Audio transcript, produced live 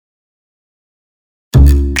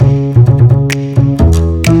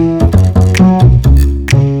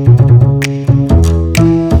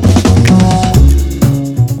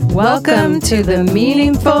Welcome to the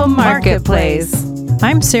Meaningful Marketplace.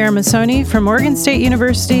 I'm Sarah Masoni from Oregon State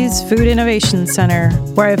University's Food Innovation Center,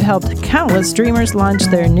 where I've helped countless dreamers launch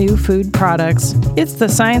their new food products. It's the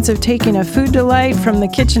science of taking a food delight from the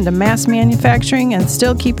kitchen to mass manufacturing and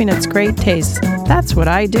still keeping its great taste. That's what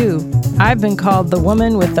I do. I've been called the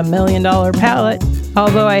woman with the $1 million palate,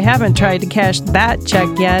 although I haven't tried to cash that check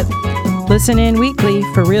yet. Listen in weekly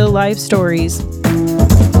for real-life stories.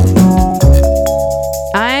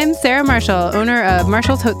 I'm Sarah Marshall, owner of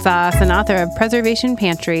Marshall's Hot Sauce and author of Preservation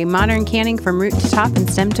Pantry, modern canning from root to top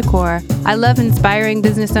and stem to core. I love inspiring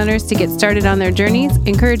business owners to get started on their journeys,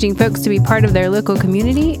 encouraging folks to be part of their local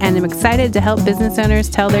community, and I'm excited to help business owners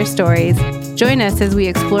tell their stories. Join us as we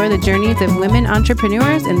explore the journeys of women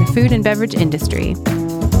entrepreneurs in the food and beverage industry.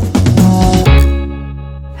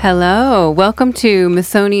 Hello, welcome to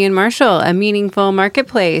Masoni and Marshall, a meaningful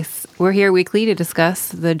marketplace. We're here weekly to discuss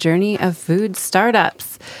the journey of food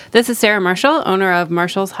startups. This is Sarah Marshall, owner of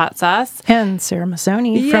Marshall's Hot Sauce. And Sarah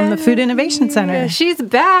Masoni from the Food Innovation Center. She's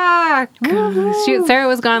back. Sarah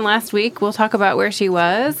was gone last week. We'll talk about where she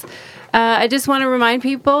was. I just want to remind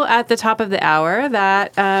people at the top of the hour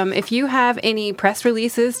that if you have any press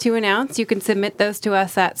releases to announce, you can submit those to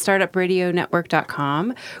us at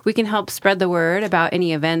startupradionetwork.com. We can help spread the word about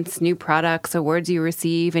any events, new products, awards you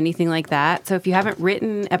receive, anything like that. So if you haven't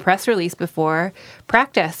written a press release before,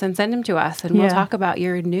 practice and send them to us, and we'll talk about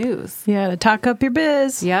your news. Yeah, to talk up your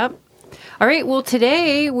biz. Yep. All right. Well,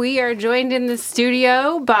 today we are joined in the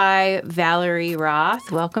studio by Valerie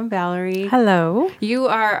Roth. Welcome, Valerie. Hello. You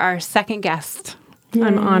are our second guest.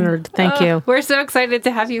 I'm honored. Thank you. We're so excited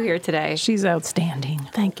to have you here today. She's outstanding.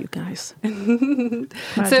 Thank you, guys.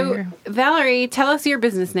 So, Valerie, tell us your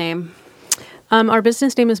business name. Our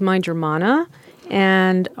business name is Mind Your Mana,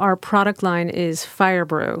 and our product line is Fire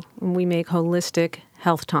Brew. And we make holistic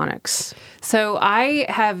health tonics. So I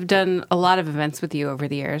have done a lot of events with you over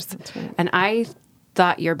the years, and I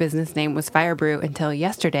thought your business name was Fire Brew until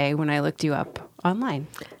yesterday when I looked you up online.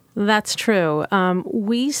 That's true.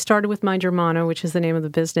 We started with Mind Your Mana, which is the name of the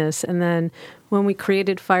business, and then when we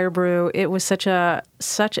created Fire Brew, it was such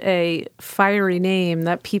a fiery name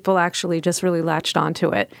that people actually just really latched onto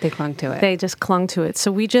it. They clung to it. They just clung to it.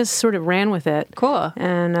 So we just sort of ran with it. Cool.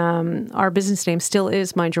 And our business name still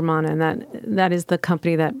is Mind Your Mana, and that is the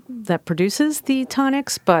company that produces the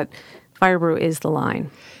tonics, but Fire Brew is the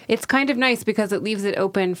line. It's kind of nice because it leaves it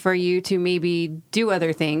open for you to maybe do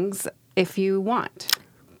other things if you want.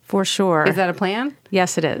 For sure. Is that a plan?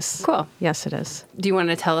 Yes, it is. Cool. Yes, it is. Do you want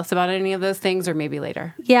to tell us about any of those things or maybe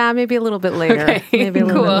later? Yeah, maybe a little bit later. Okay. Maybe a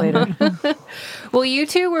little bit later. Well, you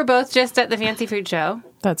two were both just at the Fancy Food Show.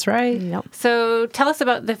 That's right. Yep. So tell us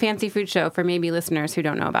about the Fancy Food Show for maybe listeners who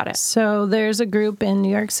don't know about it. So there's a group in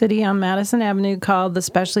New York City on Madison Avenue called the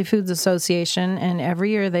Specialty Foods Association, and every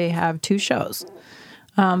year they have two shows.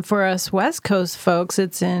 For us West Coast folks,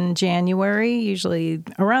 it's in January, usually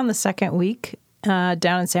around the second week.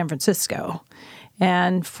 Down in San Francisco.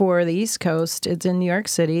 And for the East Coast, it's in New York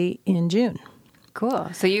City in June. Cool.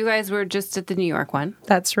 So you guys were just at the New York one.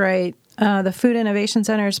 That's right. The Food Innovation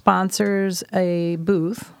Center sponsors a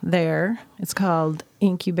booth there. It's called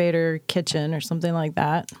Incubator Kitchen or something like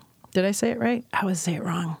that. Did I say it right? I always say it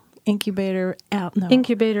wrong. Incubator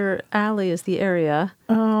Alley is the area.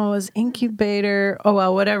 Oh, it was Incubator. Oh,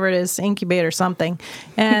 well, whatever it is, Incubator something.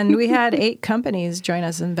 And we had 8 companies join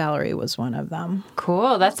us, and Valerie was one of them.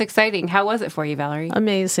 Cool. That's exciting. How was it for you, Valerie?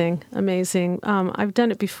 Amazing. I've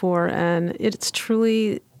done it before, and it's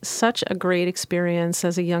truly such a great experience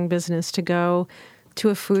as a young business to go to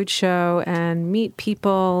a food show and meet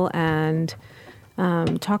people and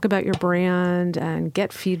talk about your brand and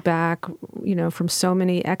get feedback, from so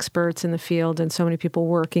many experts in the field and so many people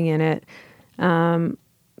working in it, and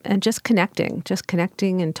just connecting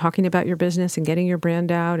and talking about your business and getting your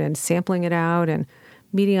brand out and sampling it out and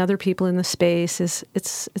meeting other people in the space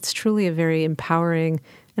it's truly a very empowering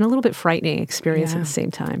and a little bit frightening experience at the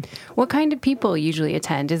same time. What kind of people usually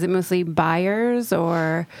attend? Is it mostly buyers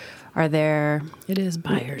or are there... It is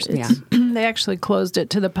buyers. They actually closed it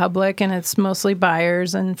to the public, and it's mostly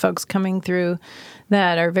buyers and folks coming through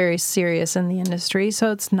that are very serious in the industry.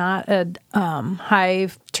 So it's not a high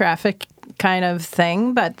traffic kind of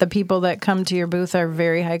thing, but the people that come to your booth are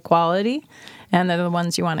very high quality, and they're the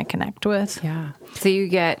ones you want to connect with. Yeah. So you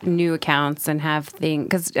get new accounts and have things...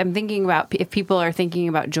 Because I'm thinking about if people are thinking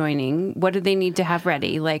about joining, what do they need to have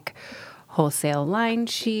ready? Like... wholesale line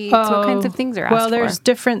sheets? What kinds of things are asked for? Well, there's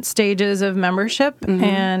different stages of membership,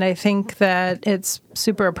 and I think that it's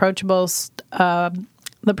super approachable.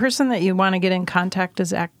 The person that you want to get in contact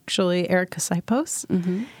is actually Erica Sipos,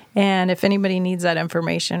 And if anybody needs that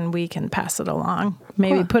information, we can pass it along.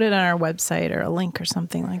 Maybe put it on our website or a link or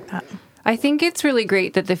something like that. I think it's really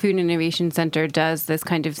great that the Food Innovation Center does this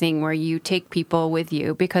kind of thing where you take people with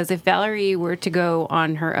you, because if Valerie were to go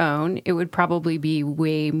on her own, it would probably be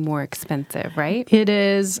way more expensive, right? It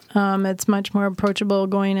is. It's much more approachable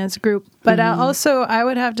going as a group. But also, I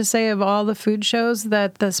would have to say of all the food shows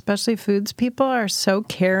that the Specialty Foods people are so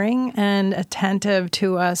caring and attentive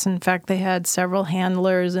to us. In fact, they had several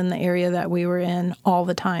handlers in the area that we were in all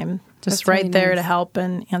the time, just That's right really there nice. to help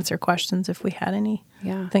and answer questions if we had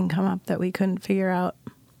anything come up that we couldn't figure out.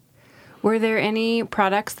 Were there any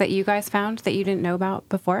products that you guys found that you didn't know about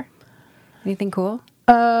before? Anything cool?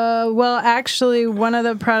 Well, actually, one of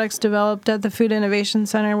the products developed at the Food Innovation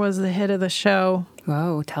Center was the hit of the show.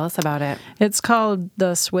 Whoa, tell us about it. It's called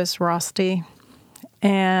the Swiss Rosti,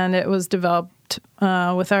 and it was developed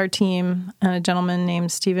with our team and a gentleman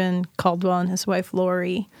named Stephen Caldwell and his wife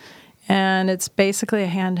Lori. And it's basically a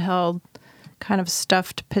handheld kind of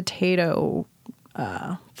stuffed potato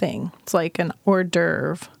thing. It's like an hors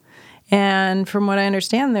d'oeuvre. And from what I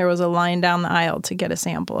understand, there was a line down the aisle to get a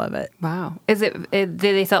sample of it. Wow. Is it do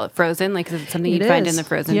they sell it frozen? Like, is it something you'd find in the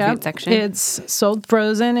frozen food section? It's sold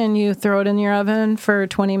frozen, and you throw it in your oven for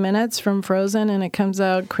 20 minutes from frozen, and it comes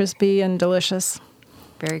out crispy and delicious.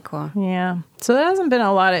 Very cool. Yeah. So there hasn't been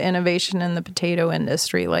a lot of innovation in the potato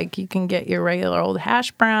industry. Like, you can get your regular old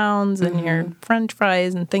hash browns and your French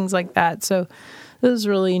fries and things like that. So this is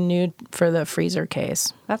really new for the freezer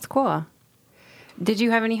case. That's cool. Did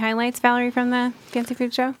you have any highlights, Valerie, from the Fancy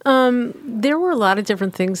Food Show? There were a lot of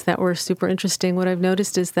different things that were super interesting. What I've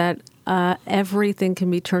noticed is that everything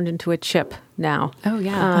can be turned into a chip now. Oh,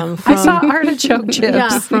 yeah. I saw artichoke chips.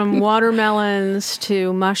 Yeah, from watermelons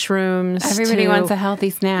to mushrooms. Everybody to- wants a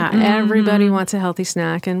healthy snack. Everybody wants a healthy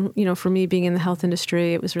snack. And, you know, for me being in the health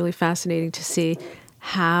industry, it was really fascinating to see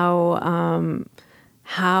how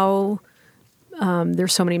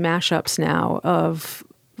there's so many mashups now of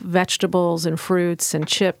vegetables and fruits and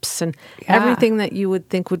chips and everything that you would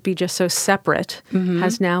think would be just so separate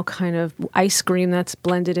has now kind of ice cream that's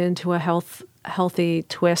blended into a healthy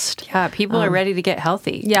twist. Yeah, people are ready to get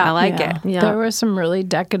healthy. Yeah. I like it. Yeah. There were some really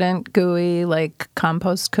decadent, gooey, like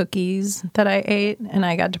compost cookies that I ate, and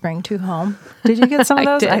I got to bring 2 home. Did you get some of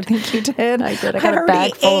I those? did. I think you did. I did. I got a already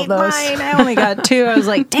bag full of ate those. Mine. I only got 2. I was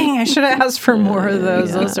like, dang, I should have asked for more of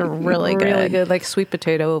those. Those are really good. Really good, like sweet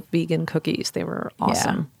potato vegan cookies. They were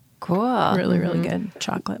awesome. Cool. Really, really good.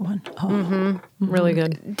 Chocolate one. Oh. Really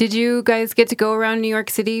good. Did you guys get to go around New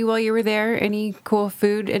York City while you were there? Any cool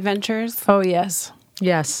food adventures? Oh, yes.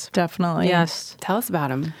 Yes. Definitely. Yes. Tell us about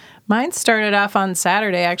them. Mine started off on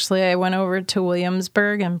Saturday, actually. I went over to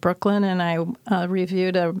Williamsburg in Brooklyn, and I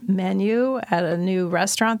reviewed a menu at a new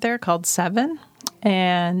restaurant there called Seven.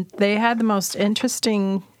 And they had the most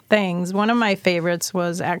interesting things. One of my favorites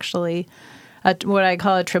was actually what I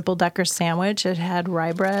call a triple-decker sandwich. It had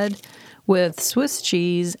rye bread with Swiss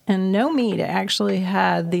cheese and no meat. It actually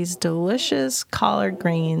had these delicious collard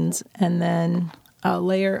greens and then a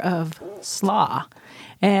layer of slaw.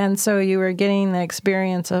 And so you were getting the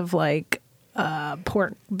experience of like a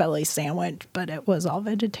pork belly sandwich, but it was all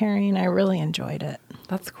vegetarian. I really enjoyed it.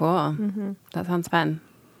 That's cool. That sounds fun.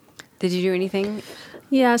 Did you do anything?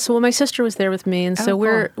 Yeah, so my sister was there with me, and so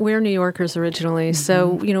cool. we're New Yorkers originally.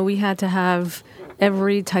 So, you know, we had to have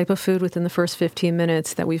every type of food within the first 15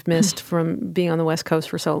 minutes that we've missed from being on the West Coast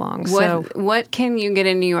for so long. What can you get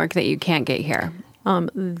in New York that you can't get here?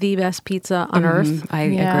 The best pizza on earth. I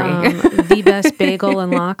Yeah. agree. The best bagel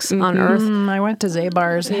and lox on earth. I went to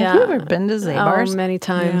Zabar's. Yeah. Have you ever been to Zabar's? Oh, many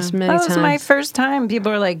times, many That times. was my first time.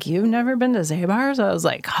 People were like, "You've never been to Zabar's?" I was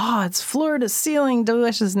like, "Oh, it's floor to ceiling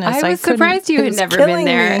deliciousness." I was couldn't- surprised you it had was never been killing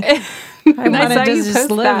there. me. I wanted saw to you just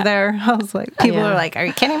post live that. there. I was like, people Yeah. are like, "Are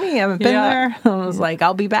you kidding me? I haven't been there." I was like,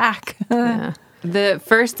 "I'll be back." Yeah. The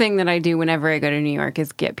first thing that I do whenever I go to New York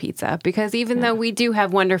is get pizza, because even though we do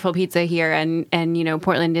have wonderful pizza here and you know,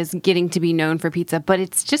 Portland is getting to be known for pizza, but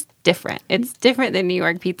it's just different. It's different than New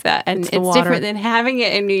York pizza, and the it's water. different than having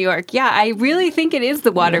it in New York. Yeah, I really think it is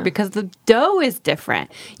the water because the dough is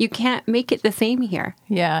different. You can't make it the same here.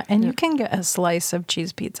 Yeah, and you can get a slice of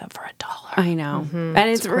cheese pizza for $1. I know. And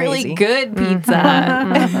it's really crazy. good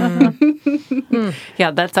pizza.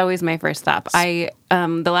 Yeah, that's always my first stop. I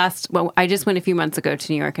just went a few months ago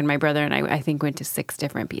to New York, and my brother and I think went to 6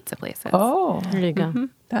 different pizza places. Oh, There you go.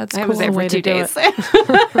 that's I cool. was there for way to 2 do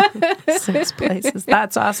days. 6 places.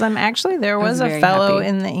 That's awesome. Actually, there was was a very fellow happy.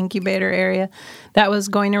 in the incubator area that was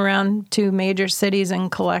going around to major cities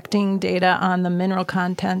and collecting data on the mineral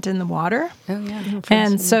content in the water. Oh, yeah.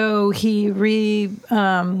 And so he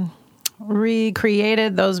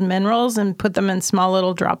recreated those minerals and put them in small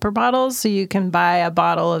little dropper bottles. So you can buy a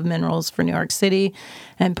bottle of minerals for New York City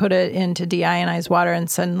and put it into deionized water, and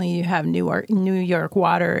suddenly you have New York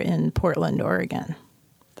water in Portland, Oregon.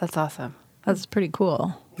 That's awesome. That's pretty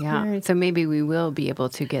cool. Yeah. So maybe we will be able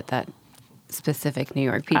to get that specific New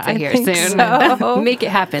York pizza I here think soon. so. Make it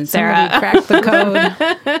happen, Somebody Sarah. crack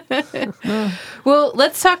the code. Well,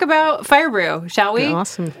 let's talk about Fire Brew, shall we?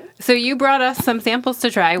 Awesome. So you brought us some samples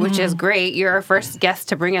to try, which is great. You're our first guest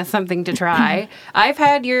to bring us something to try. I've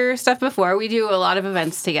had your stuff before. We do a lot of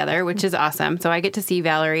events together, which is awesome. So I get to see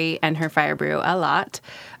Valerie and her Fire Brew a lot.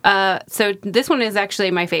 So this one is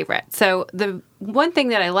actually my favorite. So the one thing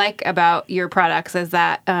that I like about your products is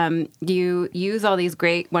that you use all these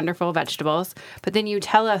great, wonderful vegetables, but then you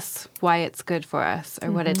tell us why it's good for us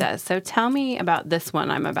or what it does. So tell me about this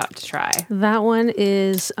one I'm about to try. That one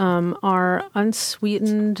is our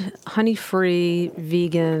unsweetened, honey-free,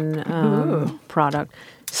 vegan product.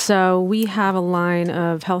 So we have a line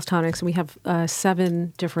of health tonics, and we have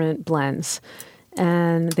 7 different blends.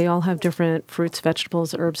 And they all have different fruits,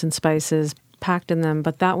 vegetables, herbs, and spices packed in them.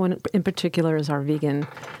 But that one in particular is our vegan.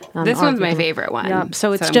 This one's my favorite one. Yep.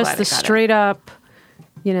 So it's I'm just glad the I got it. straight up,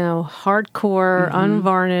 hardcore,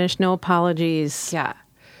 unvarnished, no apologies. Yeah.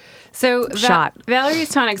 So Shot. Valerie's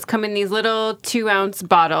tonics come in these little 2-ounce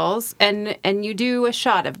bottles, and you do a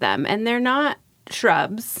shot of them, and they're not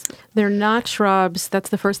shrubs. They're not shrubs. That's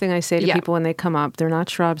the first thing I say to Yeah. people when they come up. They're not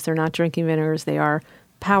shrubs. They're not drinking vinegars. They are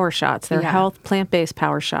power shots. They're Yeah. health, plant-based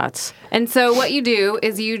power shots. And so what you do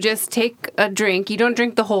is you just take a drink. You don't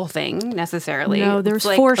drink the whole thing necessarily. No, there's It's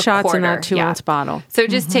like 4 a shots in that quarter. 2-ounce bottle. So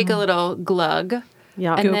just take a little glug.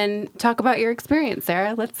 Yeah. And then talk about your experience,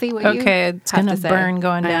 Sarah. Let's see what you Okay, it's have gonna to say. burn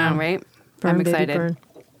going I know, down. right? Burn, I'm baby, excited. burn.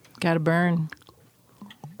 Gotta burn.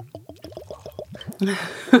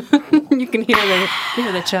 You can hear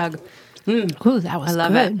the chug. Ooh, that was I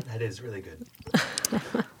love good. it. That is really good.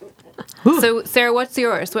 So, Sarah, what's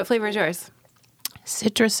yours? What flavor is yours?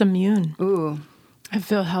 Citrus Immune. Ooh. I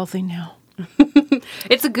feel healthy now.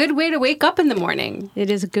 It's a good way to wake up in the morning.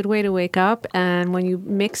 It is a good way to wake up. And when you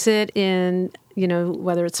mix it in,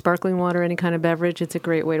 whether it's sparkling water or any kind of beverage, it's a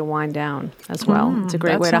great way to wind down as well. It's a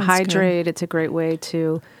great that way to sounds good. hydrate. It's a great way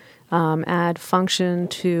to add function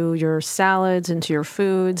to your salads and to your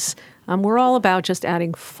foods. We're all about just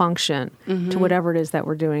adding function to whatever it is that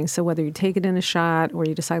we're doing. So whether you take it in a shot or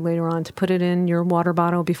you decide later on to put it in your water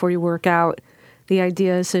bottle before you work out, the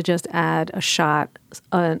idea is to just add a shot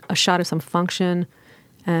of some function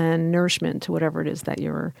and nourishment to whatever it is that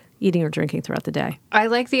you're eating or drinking throughout the day. I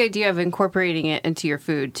like the idea of incorporating it into your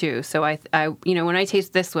food too. So I when I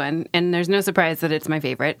taste this one, and there's no surprise that it's my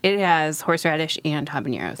favorite, it has horseradish and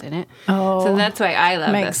habaneros in it. Oh, so that's why I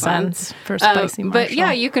love makes this one. sense for spicy But yeah,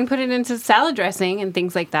 Marshall. you can put it into salad dressing and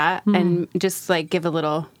things like that, and just like give a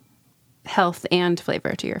little health and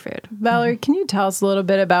flavor to your food. Valerie, can you tell us a little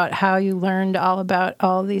bit about how you learned all about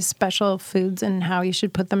all these special foods and how you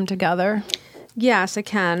should put them together? Yes, I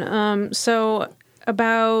can. So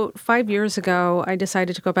about 5 years ago, I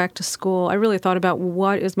decided to go back to school. I really thought about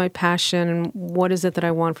what is my passion and what is it that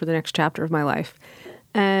I want for the next chapter of my life.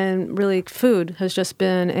 And really, food has just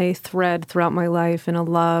been a thread throughout my life and a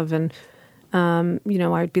love. And,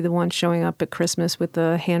 I'd be the one showing up at Christmas with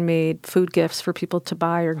the handmade food gifts for people to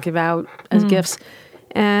buy or give out as gifts.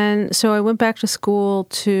 And so I went back to school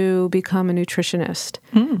to become a nutritionist,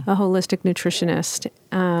 a holistic nutritionist.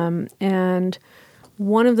 And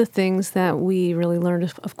one of the things that we really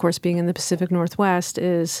learned, of course, being in the Pacific Northwest,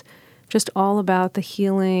 is just all about the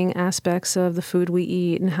healing aspects of the food we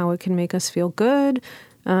eat and how it can make us feel good.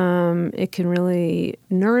 It can really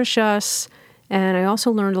nourish us. And I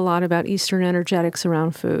also learned a lot about Eastern energetics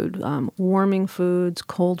around food, warming foods,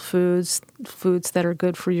 cold foods, foods that are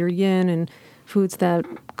good for your yin, and foods that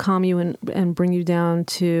calm you and bring you down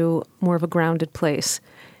to more of a grounded place.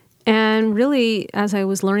 And really, as I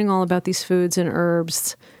was learning all about these foods and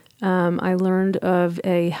herbs, I learned of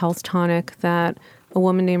a health tonic that a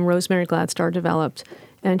woman named Rosemary Gladstar developed.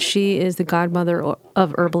 And she is the godmother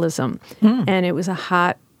of herbalism. And it was a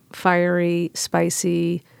hot, fiery,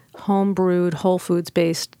 spicy, home-brewed, whole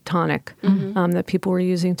foods-based tonic that people were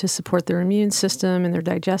using to support their immune system and their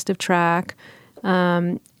digestive tract.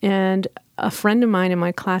 And a friend of mine in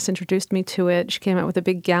my class introduced me to it. She came out with a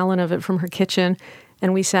big gallon of it from her kitchen.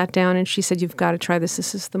 And we sat down and she said, "You've got to try this.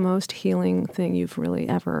 This is the most healing thing you've really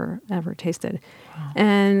ever tasted." Wow.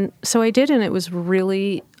 And so I did, and it was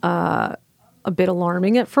really a bit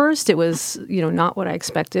alarming at first. It was, not what I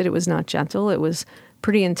expected. It was not gentle. It was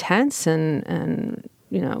pretty intense and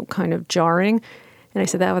kind of jarring. And I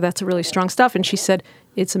said, that's a really strong stuff. And she said,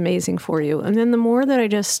 "It's amazing for you." And then the more that I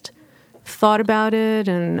just thought about it,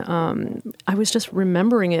 and I was just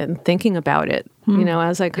remembering it and thinking about it,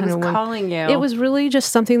 as I kind of went. Calling you. It was really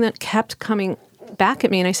just something that kept coming back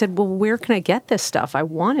at me, and I said, well, where can I get this stuff? I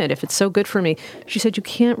want it if it's so good for me. She said, you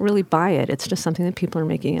can't really buy it. It's just something that people are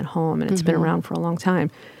making at home, and it's been around for a long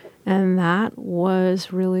time. And that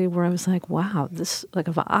was really where I was like, wow,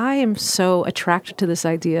 if I am so attracted to this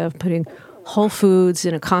idea of putting whole foods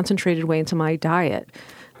in a concentrated way into my diet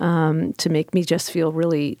to make me just feel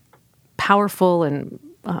really powerful and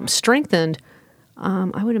strengthened,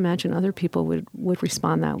 I would imagine other people would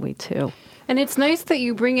respond that way too. And it's nice that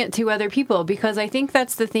you bring it to other people, because I think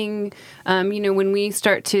that's the thing, when we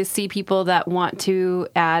start to see people that want to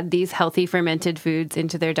add these healthy fermented foods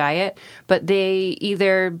into their diet, but they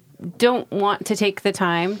either don't want to take the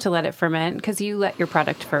time to let it ferment, because you let your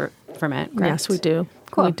product ferment, correct? Yes, we do.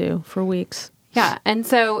 Cool. We do, for weeks. Yeah, and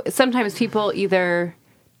so sometimes people either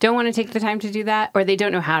don't want to take the time to do that, or they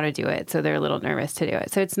don't know how to do it, so they're a little nervous to do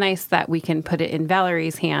it. So it's nice that we can put it in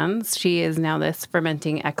Valerie's hands. She is now this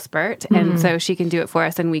fermenting expert, and so she can do it for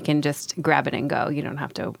us, and we can just grab it and go. You don't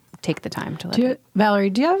have to take the time to let it.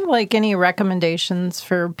 Valerie, do you have any recommendations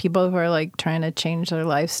for people who are trying to change their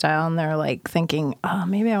lifestyle, and they're thinking, oh,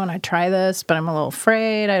 maybe I want to try this, but I'm a little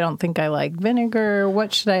afraid. I don't think I like vinegar.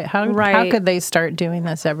 What should how could they start doing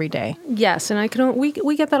this every day? Yes, and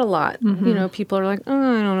we get that a lot. People are like,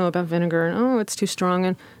 oh, I don't know about vinegar, and oh, it's too strong.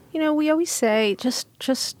 And we always say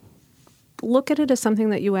just look at it as something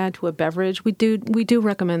that you add to a beverage. We do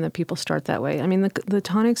recommend that people start that way. I mean, the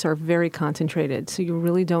tonics are very concentrated, so you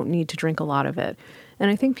really don't need to drink a lot of it. And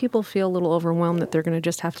I think people feel a little overwhelmed that they're going to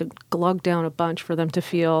just have to glug down a bunch for them to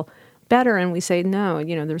feel better. And we say, no,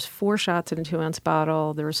 there's 4 shots in a 2-ounce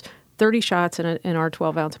bottle. There's 30 shots in our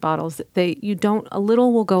 12-ounce bottles. A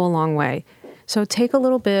little will go a long way. So take a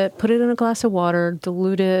little bit, put it in a glass of water,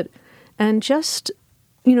 dilute it, and just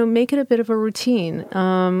make it a bit of a routine.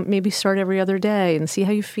 Maybe start every other day and see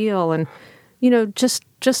how you feel. And,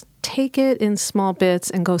 just take it in small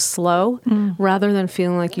bits and go slow rather than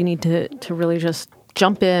feeling like you need to really just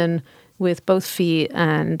jump in with both feet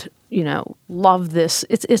and, love this.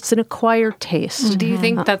 It's an acquired taste. Do you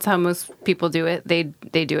think that's how most people do it? They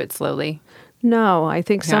do it slowly? No, I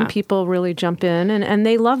think some people really jump in, and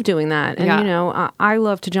they love doing that. And, I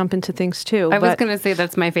love to jump into things too. I was going to say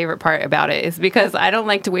that's my favorite part about it, is because I don't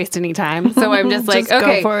like to waste any time. So I'm just like, just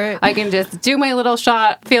okay, go for it. I can just do my little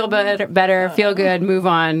shot, feel better, feel good, move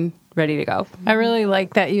on, ready to go. I really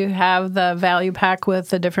like that you have the value pack with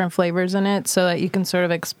the different flavors in it, so that you can sort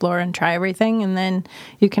of explore and try everything. And then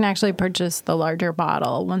you can actually purchase the larger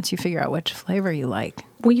bottle once you figure out which flavor you like.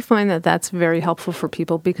 We find that that's very helpful for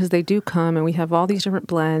people, because they do come and we have all these different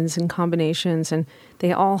blends and combinations, and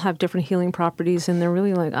they all have different healing properties, and they're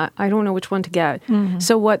really like, I don't know which one to get.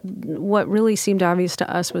 So what really seemed obvious to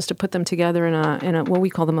us was to put them together in a what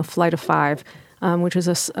we call them a flight of 5, which is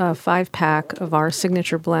a 5-pack of our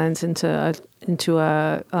signature blends into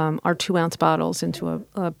our 2-ounce bottles into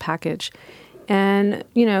a package. And,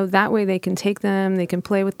 that way they can take them, they can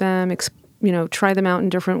play with them, try them out in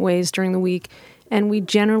different ways during the week. And we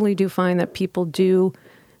generally do find that people do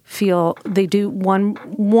feel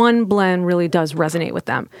one blend really does resonate with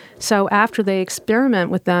them. So after they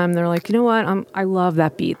experiment with them, they're like, you know what, I love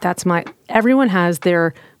that beat. Everyone has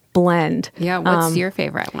their blend. Yeah, what's your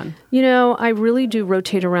favorite one? I really do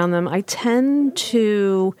rotate around them. I tend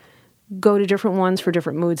to go to different ones for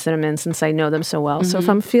different moods that I'm in, since I know them so well. So if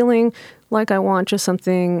I'm feeling like I want just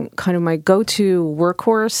something, kind of my go-to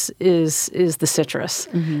workhorse is the citrus.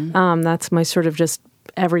 That's my sort of just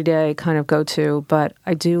everyday kind of go-to, but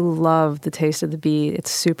I do love the taste of the beet.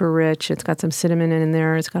 It's super rich. It's got some cinnamon in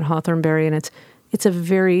there. It's got hawthorn berry, and it's a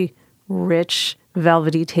very rich,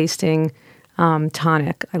 velvety tasting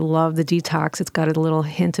tonic. I love the detox. It's got a little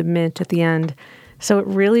hint of mint at the end. So it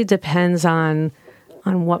really depends on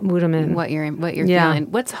what mood I'm in. What you're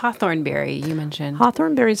feeling. What's hawthorn berry you mentioned?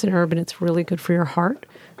 Hawthorn berry is an herb, and it's really good for your heart.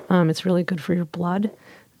 It's really good for your blood.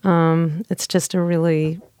 It's just a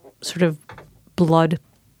really sort of blood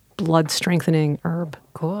strengthening herb.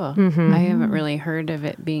 Cool. I haven't really heard of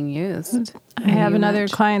it being used. I have another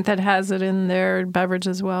client that has it in their beverage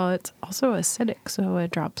as well. It's also acidic, so it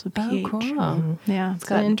drops the pH. Oh, cool. Yeah, it's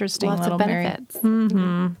got an interesting lots little of benefits.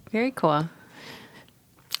 Very cool.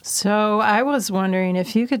 So I was wondering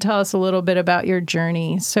if you could tell us a little bit about your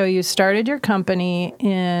journey. So you started your company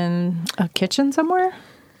in a kitchen somewhere?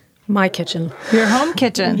 My kitchen. Your home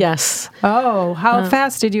kitchen? Yes. Oh, how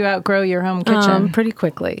fast did you outgrow your home kitchen? Pretty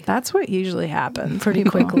quickly. That's what usually happens. Pretty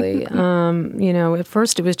quickly. At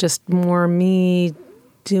first it was just more me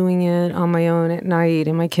doing it on my own at night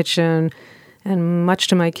in my kitchen. And much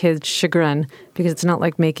to my kids' chagrin, because it's not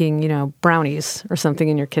like making, brownies or something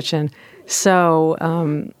in your kitchen. So,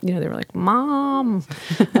 they were like, Mom,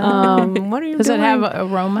 what are you Does doing? it have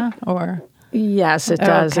aroma or? Yes, it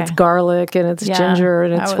does. Okay. It's garlic and it's ginger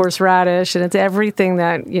and it's horseradish and it's everything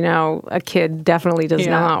that, a kid definitely does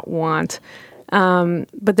not want.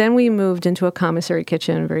 But then we moved into a commissary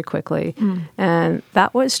kitchen very quickly. And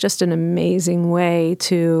that was just an amazing way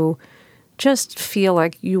to just feel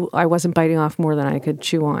like I wasn't biting off more than I could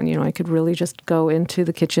chew on. I could really just go into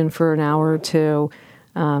the kitchen for an hour or two,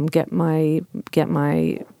 get my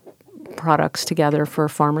products together for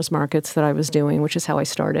farmers markets that I was doing, which is how I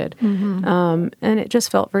started. And it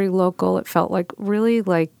just felt very local. It felt like really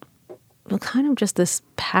like kind of just this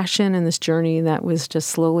passion and this journey that was just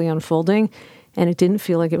slowly unfolding. And it didn't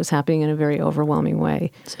feel like it was happening in a very overwhelming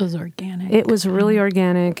way. So it was organic. It was really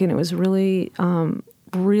organic, and it was really,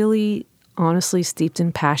 really honestly steeped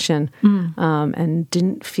in passion, and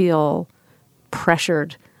didn't feel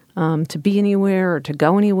pressured to be anywhere or to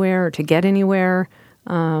go anywhere or to get anywhere.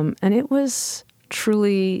 And it was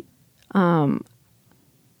truly,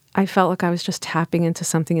 I felt like I was just tapping into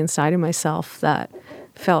something inside of myself that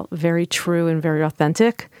felt very true and very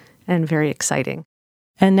authentic and very exciting.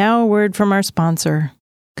 And now a word from our sponsor.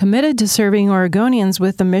 Committed to serving Oregonians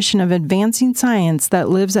with the mission of advancing science that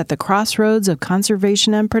lives at the crossroads of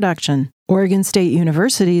conservation and production, Oregon State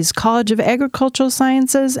University's College of Agricultural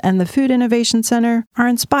Sciences and the Food Innovation Center are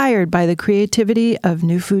inspired by the creativity of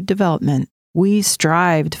new food development. We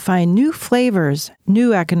strive to find new flavors,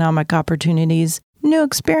 new economic opportunities, new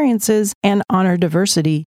experiences, and honor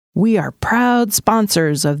diversity. We are proud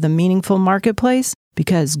sponsors of the Meaningful Marketplace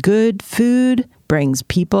because good food brings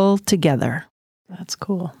people together. That's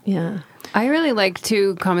cool. Yeah. I really like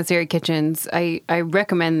too commissary kitchens. I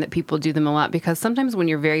recommend that people do them a lot because sometimes when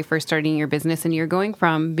you're very first starting your business and you're going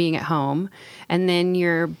from being at home and then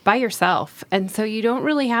you're by yourself, and so you don't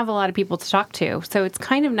really have a lot of people to talk to. So it's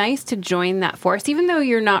kind of nice to join that force, even though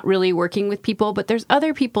you're not really working with people, but there's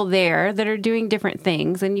other people there that are doing different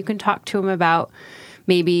things, and you can talk to them about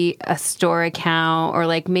maybe a store account or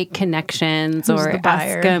like make connections. Who's or the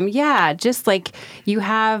buyer? ask them. Yeah, just like you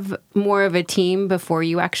have more of a team before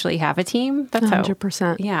you actually have a team. That's 100%.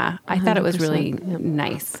 how. Yeah, I thought it was really 100%, yep.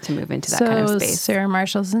 nice to move into that kind of space. Sarah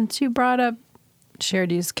Marshall, since you brought up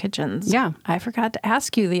shared use kitchens, Yeah. I forgot to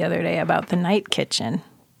ask you the other day about the night kitchen.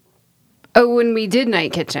 Oh, when we did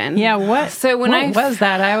night kitchen. Yeah, what? So when what was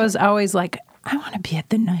that? I was always like, I want to be at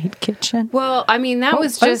the night kitchen. Well, I mean, that What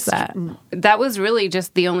was was just that? that was really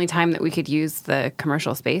just the only time that we could use the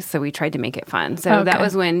commercial space. So we tried to make it fun. So that Okay.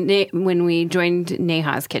 was when we joined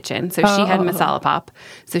Neha's kitchen. So she had Masala Pop.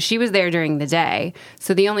 So she was there during the day.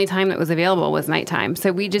 So the only time that was available was nighttime.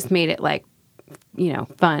 So we just made it like,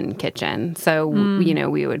 fun kitchen. So,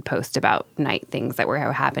 we would post about night things that were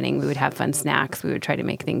happening. We would have fun snacks. We would try to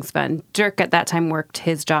make things fun. Dirk at that time worked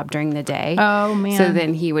his job during the day. Oh, man. So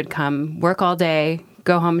then he would come work all day,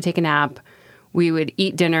 go home and take a nap. We would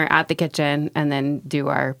eat dinner at the kitchen and then do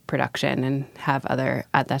our production and have other,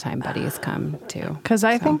 at that time, buddies come too. Because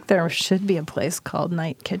I think there should be a place called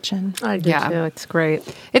Night Kitchen. I do too. It's great.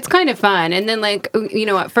 It's kind of fun. And then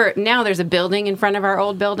for now there's a building in front of our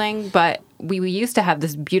old building, but we used to have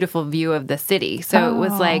this beautiful view of the city. So it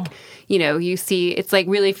was like, you see, it's like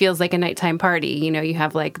really feels like a nighttime party. You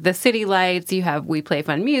have like the city lights, we play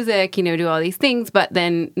fun music, do all these things, but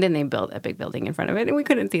then they built a big building in front of it and we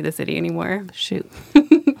couldn't see the city anymore. Shoot.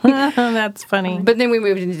 That's funny. But then we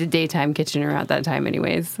moved into the daytime kitchen around that time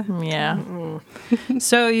anyways. Yeah.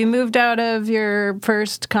 So you moved out of your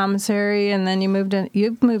first commissary and then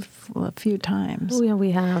you've moved a few times. Oh, yeah, we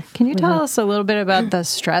have. Can you tell us a little bit about the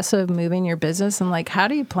stress of moving your business and like how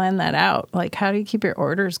do you plan that out? Like how do you keep your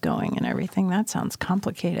orders going and everything? That sounds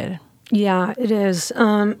complicated. Yeah, it is.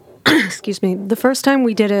 Excuse me. The first time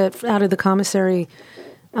we did it out of the commissary,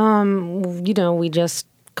 we just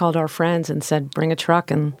called our friends and said, bring a truck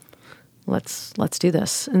and let's do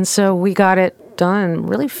this. And so we got it done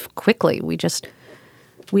really quickly.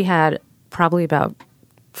 We had probably about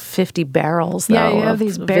 50 barrels Yeah, you have of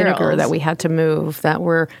these vinegar barrels. that we had to move that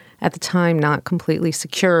were at the time not completely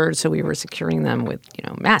secured. So we were securing them with,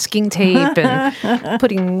 masking tape and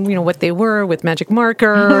putting, what they were with magic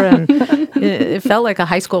marker. And it felt like a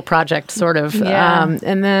high school project sort of. Yeah.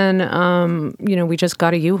 And then, we just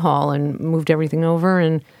got a U-Haul and moved everything over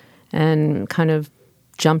and kind of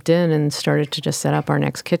jumped in and started to just set up our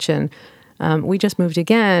next kitchen. We just moved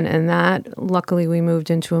again, and luckily we moved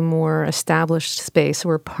into a more established space.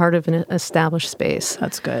 We're part of an established space.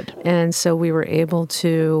 That's good. And so we were able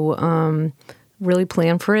to really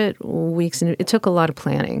plan for it weeks. It took a lot of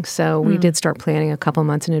planning. So we did start planning a couple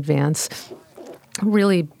months in advance.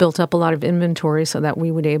 really built up a lot of inventory so that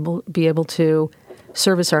we would be able to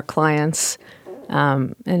service our clients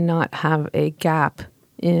and not have a gap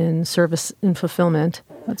in service and fulfillment.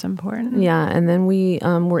 That's important. Yeah, and then we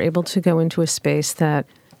were able to go into a space that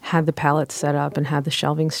had the pallets set up and had the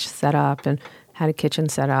shelving set up and had a kitchen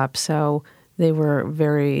set up. So they were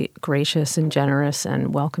very gracious and generous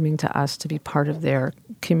and welcoming to us to be part of their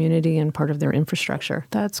community and part of their infrastructure.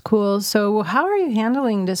 That's cool. So how are you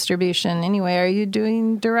handling distribution anyway? Are you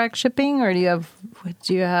doing direct shipping, or do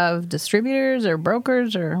you have distributors or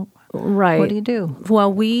brokers, or Right. what do you do?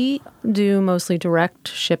 Well, we do mostly direct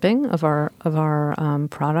shipping of our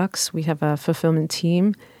products. We have a fulfillment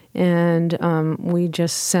team, and we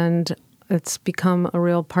just send. It's become a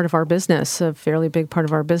real part of our business, a fairly big part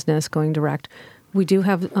of our business, going direct. We do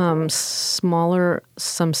have some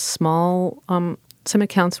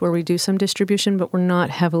accounts where we do some distribution, but we're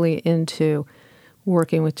not heavily into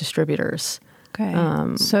working with distributors. Okay.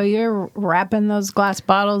 So you're wrapping those glass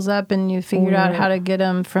bottles up, and you figured out how to get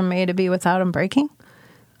them from A to B without them breaking?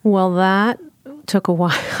 Well, that took a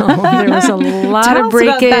while. There was a lot of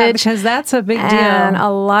breakage, because that's a big deal. and a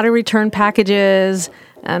lot of return packages,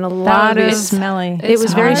 and a lot would be of smelly. It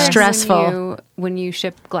was very hard stressful. when you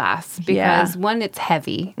ship glass because Yeah. one, it's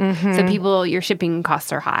heavy. So your shipping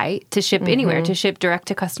costs are high to ship anywhere, to ship direct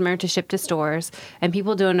to customer, to ship to stores. And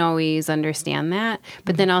people don't always understand that.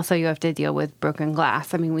 But then also you have to deal with broken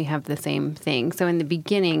glass. I mean, we have the same thing. So in the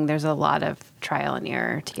beginning, there's a lot of trial and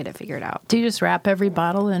error to get it figured out. Do you just wrap every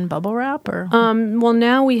bottle in bubble wrap, or? Well,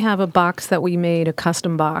 now we have a box that we made, a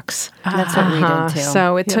custom box. That's what we did too.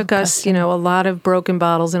 So it You took have us, a lot of broken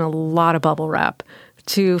bottles and a lot of bubble wrap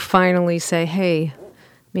to finally say, hey,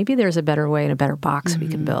 maybe there's a better way and a better box we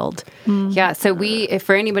can build. Yeah, so if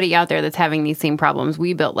for anybody out there that's having these same problems,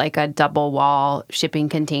 we built like a double wall shipping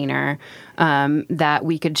container that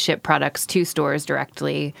we could ship products to stores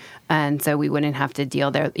directly. And so we wouldn't have to deal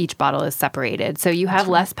there. Each bottle is separated. So you have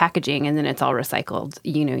less packaging, and then it's all recycled.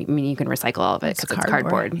 You can recycle all of it because it's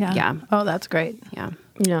cardboard. Yeah. Oh, that's great. Yeah.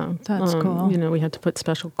 Yeah. That's cool. We had to put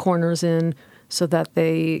special corners in so that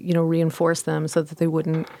they, reinforce them so that they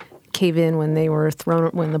wouldn't cave in when they were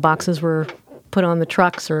when the boxes were put on the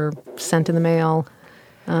trucks or sent in the mail.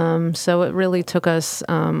 So it really took us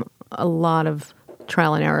a lot of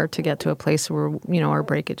trial and error to get to a place where, our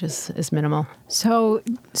breakage is minimal. So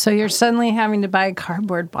you're suddenly having to buy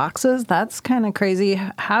cardboard boxes? That's kind of crazy.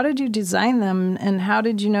 How did you design them, and how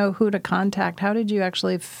did you know who to contact? How did you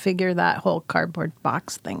actually figure that whole cardboard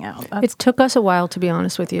box thing out? It took us a while, to be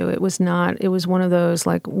honest with you. It was one of those,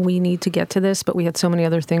 like, we need to get to this, but we had so many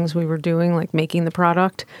other things we were doing, like making the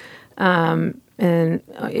product. And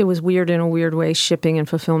it was weird in a weird way. Shipping and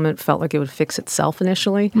fulfillment felt like it would fix itself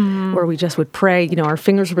initially, where we just would pray, our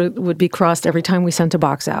fingers would be crossed every time we sent a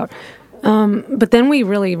box out. But then we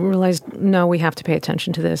really realized, no, we have to pay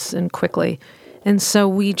attention to this, and quickly. And so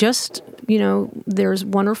we just, there's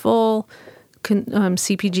wonderful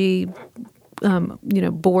CPG,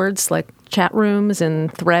 boards like chat rooms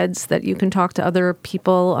and threads that you can talk to other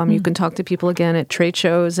people. You can talk to people again at trade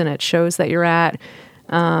shows and at shows that you're at.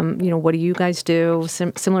 What do you guys do?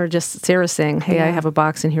 Similar to just Sarah saying, hey, I have a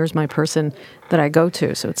box and here's my person that I go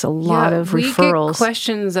to. So it's a lot of referrals. We get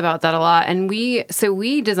questions about that a lot. And we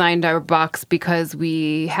designed our box because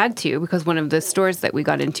we had to, because one of the stores that we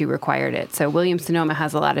got into required it. So Williams-Sonoma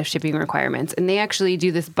has a lot of shipping requirements, and they actually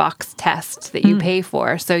do this box test that you pay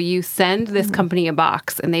for. So you send this company a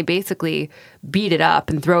box, and they basically beat it up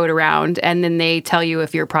and throw it around, and then they tell you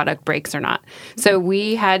if your product breaks or not. So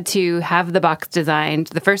we had to have the box designed,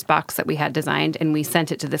 the first box that we had designed, and we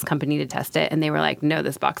sent it to this company to test it, and they were like, no,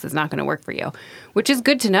 this box is not going to work for you, which is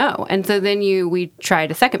good to know. And so then we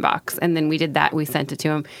tried a second box, and then we did that. We sent it to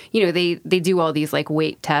them. They do all these like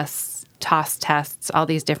weight tests, toss tests, all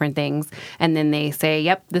these different things, and then they say,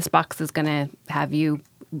 yep, this box is going to have you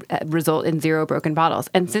result in 0 broken bottles.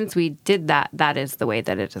 And since we did that, that is the way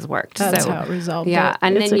that it has worked. That's how it resolved. Yeah,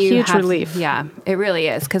 and it's then a you huge have, relief. Yeah, it really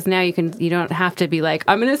is, because now you don't have to be like,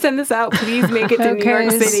 I'm going to send this out. Please make it to New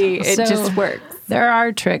York City. It just works. There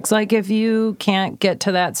are tricks. Like if you can't get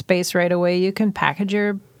to that space right away, you can package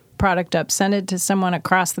your product up, send it to someone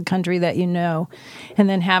across the country that you know, and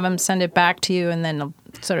then have them send it back to you, and then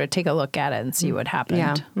sort of take a look at it and see what happened.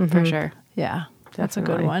 Yeah, for sure. Yeah, that's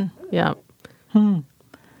Definitely. a good one. Yeah.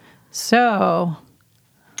 So,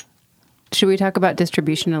 should we talk about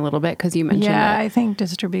distribution a little bit? Because you mentioned it. I think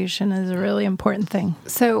distribution is a really important thing.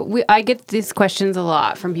 So I get these questions a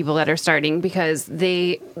lot from people that are starting, because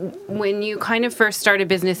when you kind of first start a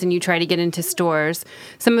business and you try to get into stores,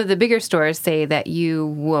 some of the bigger stores say that you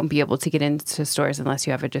won't be able to get into stores unless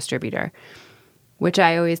you have a distributor. which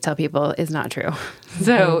I always tell people is not true.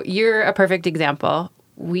 So you're a perfect example.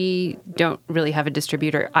 We don't really have a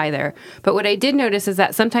distributor either. But what I did notice is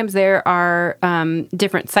that sometimes there are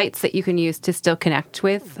different sites that you can use to still connect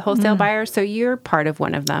with wholesale buyers. So you're part of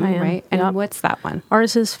one of them, right? And Yep. what's that one?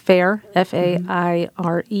 Ours is Faire,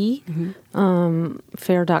 F-A-I-R-E,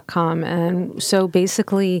 faire.com. And so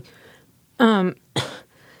basically,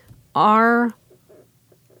 our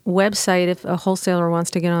website, if a wholesaler wants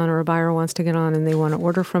to get on or a buyer wants to get on and they want to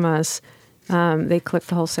order from us, they click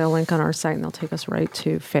the wholesale link on our site and they'll take us right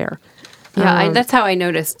to Faire. Yeah, that's how I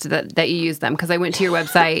noticed that you use them, because I went to your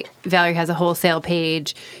website. Valerie has a wholesale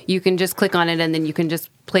page. You can just click on it and then you can just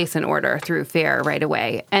place an order through Faire right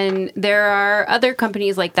away. And there are other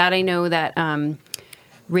companies like that. I know that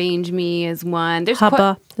Range Me is one. There's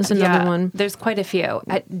Hubba is another one. There's quite a few.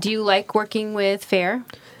 Do you like working with Faire?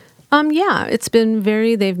 Yeah,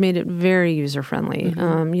 they've made it very user-friendly.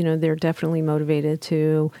 They're definitely motivated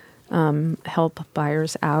to help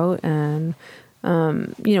buyers out, and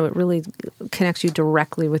it really connects you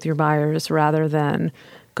directly with your buyers rather than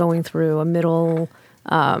going through a middle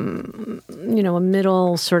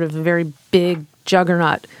sort of very big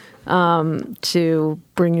juggernaut to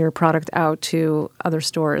bring your product out to other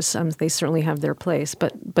stores. They certainly have their place,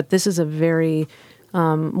 but this is a very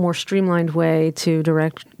more streamlined way to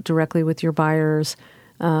directly with your buyers.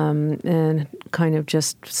 And kind of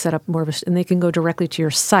just set up more of and they can go directly to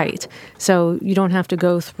your site. So you don't have to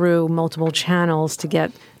go through multiple channels to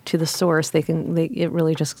get to the source. It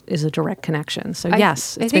really just is a direct connection. So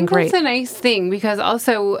yes, it's been great. I think that's a nice thing, because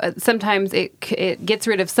also sometimes it gets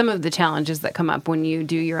rid of some of the challenges that come up when you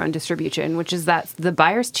do your own distribution, which is that the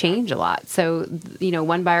buyers change a lot. So,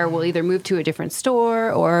 one buyer will either move to a different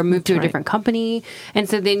store or move to a different company. And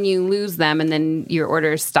so then you lose them and then your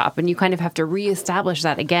orders stop, and you kind of have to reestablish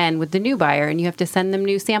that again with the new buyer, and you have to send them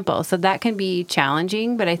new samples. So that can be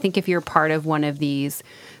challenging. But I think if you're part of one of these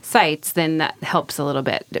sites, then that helps a little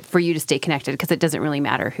bit for you to stay connected, because it doesn't really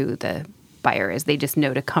matter who the buyer is. They just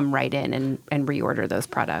know to come right in and reorder those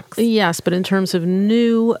products. Yes, but in terms of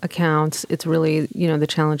new accounts, it's really, the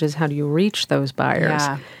challenge is how do you reach those buyers?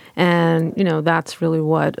 Yeah. And, that's really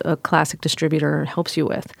what a classic distributor helps you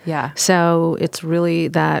with. Yeah. So it's really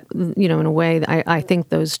that, in a way, I think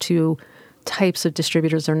those two types of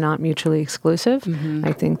distributors are not mutually exclusive. Mm-hmm.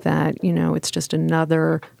 I think that, it's just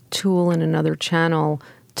another tool and another channel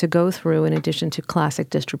to go through in addition to classic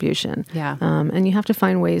distribution. Yeah. And you have to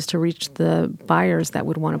find ways to reach the buyers that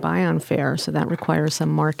would want to buy on Faire. So that requires some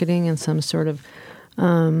marketing and some sort of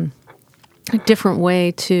different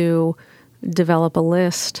way to develop a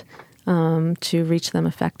list to reach them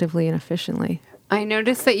effectively and efficiently. I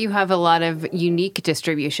noticed that you have a lot of unique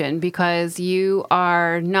distribution, because you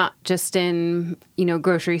are not just in,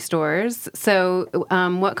 grocery stores. So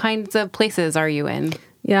what kinds of places are you in?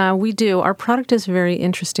 Yeah, we do. Our product is very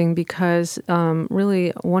interesting because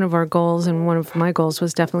really one of our goals, and one of my goals,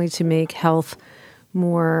 was definitely to make health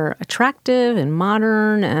more attractive and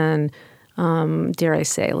modern and, dare I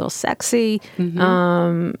say, a little sexy,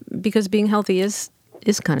 because being healthy is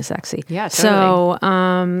kind of sexy. Yeah, totally.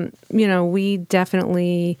 So, we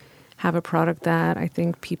definitely have a product that I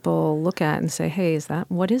think people look at and say, hey,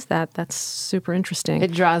 what is that? That's super interesting.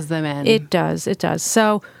 It draws them in. It does.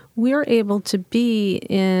 So we're able to be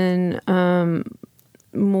in a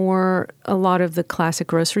lot of the classic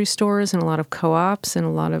grocery stores and a lot of co-ops and a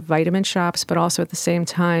lot of vitamin shops, but also at the same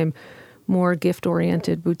time, more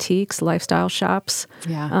gift-oriented boutiques, lifestyle shops,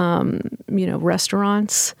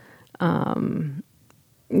 restaurants,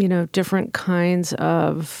 different kinds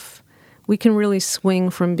of, we can really swing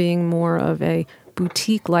from being more of a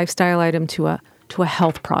boutique lifestyle item to a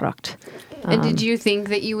health product. And did you think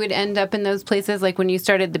that you would end up in those places? Like when you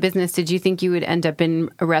started the business, did you think you would end up in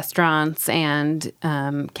restaurants and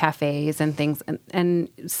cafes and things, and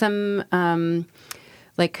some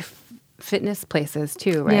like fitness places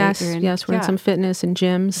too, right? Yes, we're in some fitness and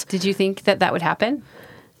gyms. Did you think that would happen?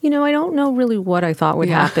 I don't know really what I thought would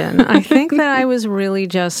happen. I think that I was really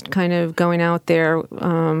just kind of going out there.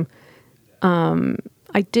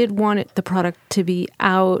 I did want the product to be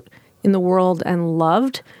out in the world and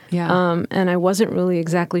loved. Yeah. And I wasn't really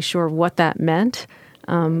exactly sure what that meant.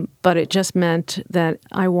 But it just meant that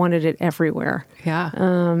I wanted it everywhere. Yeah.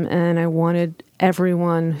 And I wanted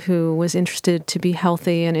everyone who was interested to be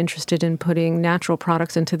healthy and interested in putting natural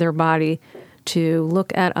products into their body to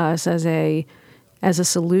look at us as a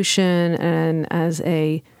solution and as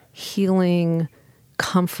a healing,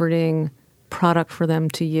 comforting product for them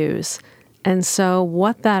to use. And so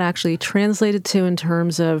what that actually translated to in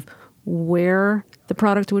terms of where the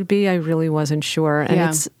product would be, I really wasn't sure.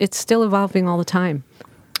 And it's still evolving all the time.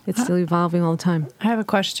 it's still evolving all the time. I have a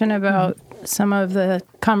question about some of the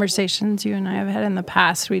conversations you and I have had in the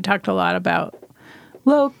past. We talked a lot about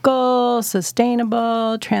local,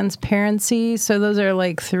 sustainable, transparency. So those are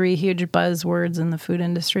like 3 huge buzzwords in the food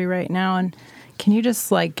industry right now. And can you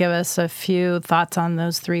just like give us a few thoughts on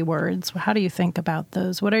those 3 words? How do you think about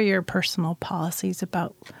those? What are your personal policies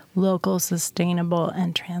about local, sustainable,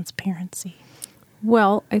 and transparency?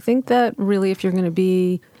 Well, I think that really if you're going to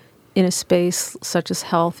be in a space such as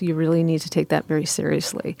health, you really need to take that very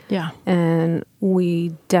seriously. Yeah. And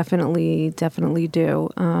we definitely do.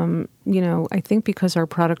 I think because our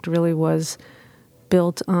product really was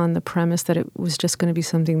built on the premise that it was just going to be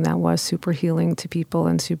something that was super healing to people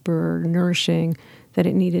and super nourishing, that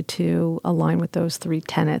it needed to align with those 3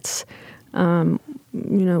 tenets.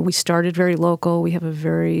 We started very local. We have a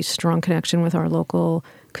very strong connection with our local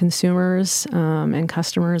consumers and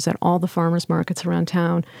customers at all the farmers markets around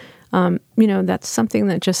town. That's something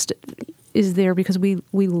that just is there because we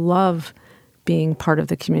love being part of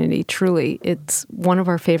the community. Truly, it's one of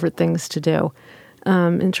our favorite things to do.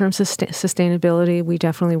 In terms of sustainability, we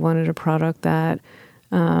definitely wanted a product that,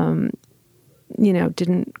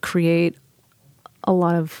 didn't create a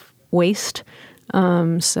lot of waste.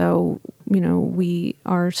 So, we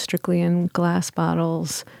are strictly in glass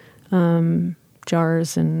bottles,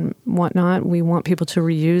 jars and whatnot. We want people to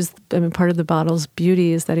reuse. Part of the bottle's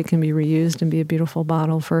beauty is that it can be reused and be a beautiful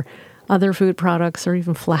bottle for other food products or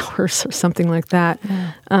even flowers or something like that.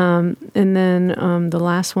 Yeah. And then the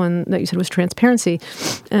last one that you said was transparency.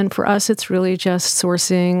 And for us, it's really just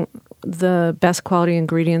sourcing the best quality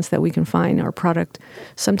ingredients that we can find. Our product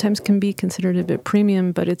sometimes can be considered a bit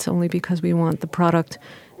premium, but it's only because we want the product,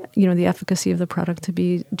 the efficacy of the product to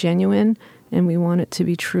be genuine, and we want it to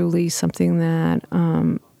be truly something that,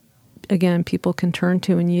 again, people can turn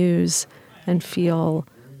to and use and feel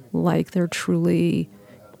like they're truly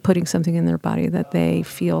putting something in their body that they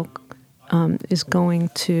feel is going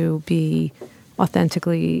to be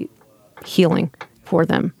authentically healing for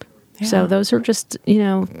them. Yeah. So those are just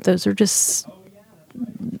a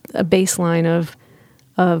baseline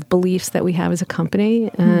of beliefs that we have as a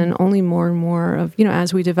company, and only more and more of,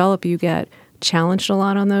 as we develop, you get challenged a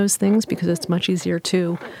lot on those things because it's much easier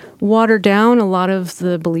to water down a lot of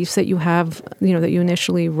the beliefs that you have, that you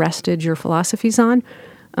initially rested your philosophies on.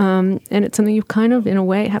 And it's something you kind of, in a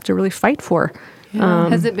way, have to really fight for. Yeah.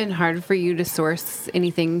 Has it been hard for you to source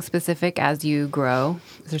anything specific as you grow?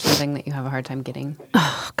 Is there something that you have a hard time getting?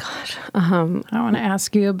 Oh, gosh. I want to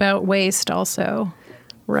ask you about waste also.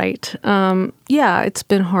 Right. Yeah, it's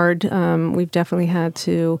been hard. We've definitely had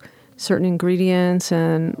to, certain ingredients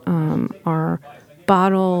and our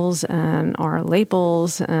bottles and our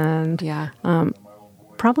labels and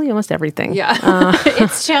probably almost everything. Yeah.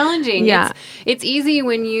 It's challenging. Yeah. It's easy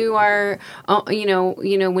when you are,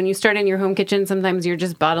 when you start in your home kitchen, sometimes you're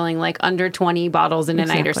just bottling like under 20 bottles in a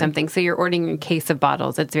night or something. So you're ordering a case of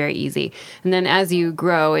bottles. It's very easy. And then as you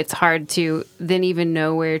grow, it's hard to then even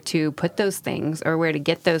know where to put those things or where to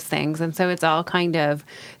get those things. And so it's all kind of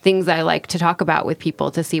things I like to talk about with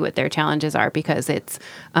people to see what their challenges are, because it's,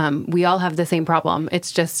 we all have the same problem.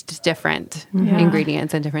 It's just different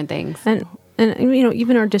ingredients and different things. And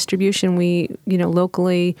even our distribution, we,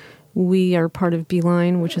 locally, we are part of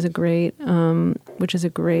Beeline, which is a great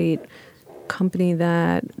company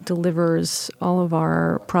that delivers all of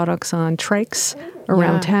our products on trikes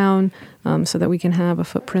around town, so that we can have a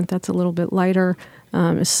footprint that's a little bit lighter.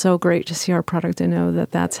 It's so great to see our product and know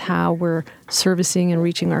that that's how we're servicing and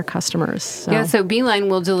reaching our customers. So Beeline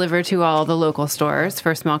will deliver to all the local stores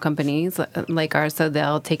for small companies like ours. So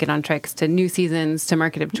they'll take it on trikes to New Seasons, to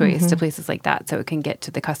Market of Choice, to places like that, so it can get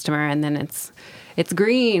to the customer. And then it's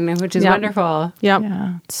green, which is wonderful. Yep.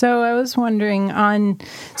 Yeah. So I was wondering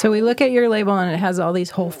so we look at your label and it has all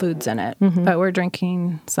these whole foods in it, but we're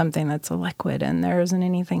drinking something that's a liquid and there isn't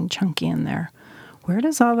anything chunky in there. Where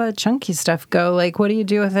does all that chunky stuff go? Like, what do you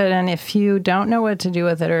do with it? And if you don't know what to do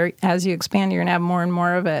with it, or as you expand, you're going to have more and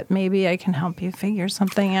more of it, maybe I can help you figure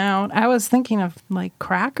something out. I was thinking of like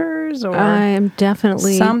crackers or I am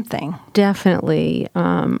definitely something. Definitely.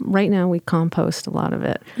 Right now we compost a lot of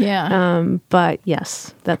it. Yeah. But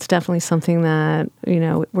yes, that's definitely something that,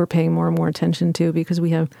 we're paying more and more attention to, because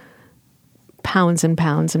we have pounds and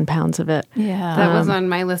pounds and pounds of it. Yeah. That was on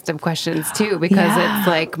my list of questions too, because it's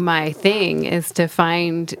like my thing is to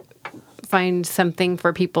find something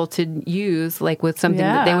for people to use, like with something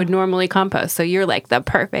that they would normally compost. So you're like the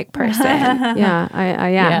perfect person. Yeah, I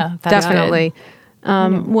am. Definitely.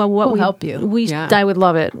 We'll help you. I would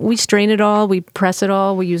love it. We strain it all. We press it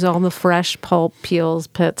all. We use all the fresh pulp, peels,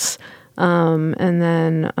 pits, and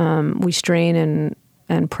then we strain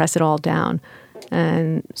and press it all down.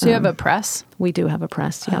 And So you have a press? we do have a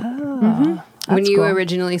press. Yep. When you cool.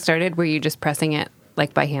 originally started, were you just pressing it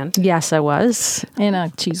like by hand? Yes, I was. In a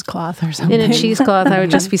cheesecloth or something. In a cheesecloth, I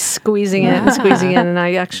would just be squeezing it and squeezing it. And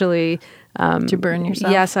I actually... Did you burn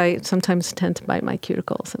yourself? Yes, I sometimes tend to bite my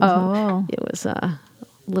cuticles. And Oh. It was a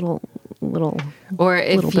little Or little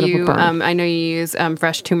if bit of a you, burn. I know you use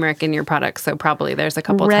fresh turmeric in your products, so probably there's a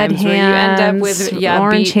couple red times hands, where you end up with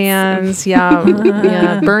orange beets.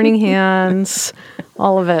 hands, burning hands,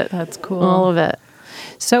 all of it. That's cool. All of it.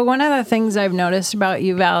 So one of the things I've noticed about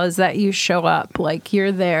you, Val, is that you show up. Like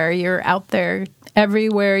you're there, you're out there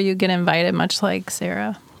everywhere you get invited, much like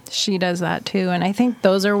Sarah. She does that too. And I think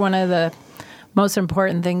those are one of the most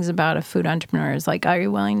important things about a food entrepreneur is like, are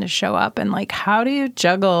you willing to show up? And like, how do you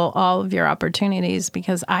juggle all of your opportunities?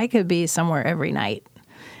 Because I could be somewhere every night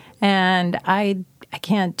and I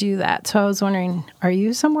can't do that. So I was wondering, are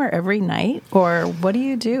you somewhere every night or what do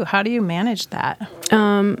you do? How do you manage that?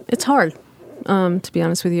 It's hard. To be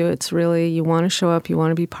honest with you, it's really, you want to show up, you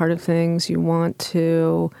want to be part of things, you want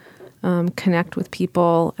to connect with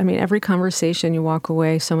people. I mean, every conversation you walk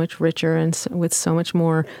away so much richer and with so much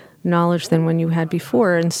more knowledge than when you had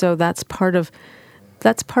before. And so that's part of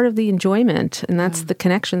the enjoyment, and that's the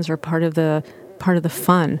connections are part of the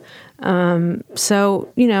fun.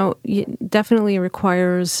 So, it definitely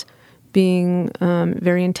requires being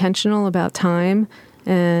very intentional about time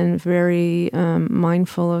and very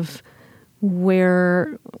mindful of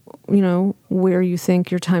where you think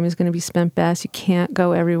your time is going to be spent best. You can't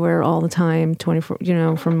go everywhere all the time,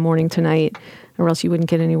 24, from morning to night, or else you wouldn't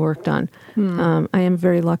get any work done. I am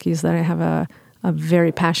very lucky is that I have a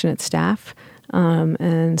very passionate staff.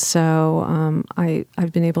 And so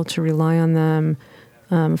I've been able to rely on them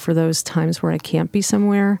for those times where I can't be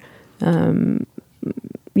somewhere, and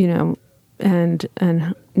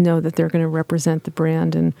know that they're going to represent the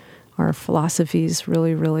brand and our philosophies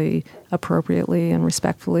really, really appropriately and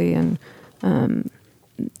respectfully. And,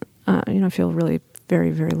 I feel really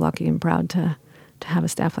very, very lucky and proud to have a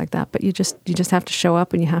staff like that. But you just have to show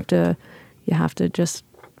up, and you have to just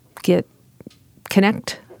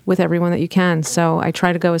connect with everyone that you can. So I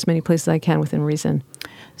try to go as many places as I can within reason.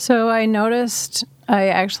 So I noticed, I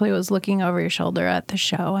actually was looking over your shoulder at the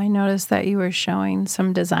show. I noticed that you were showing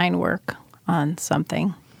some design work on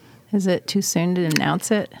something. Is it too soon to announce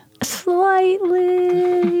it?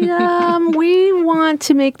 Slightly. We want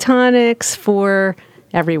to make tonics for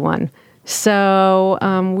everyone. So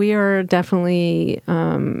we are definitely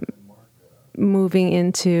moving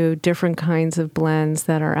into different kinds of blends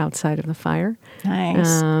that are outside of the fire.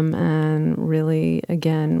 Nice. And really,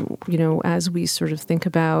 again, as we sort of think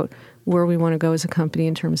about where we want to go as a company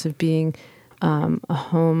in terms of being a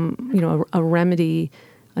home, a remedy,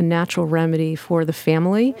 a natural remedy for the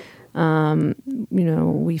family,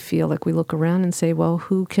 we feel like we look around and say, well,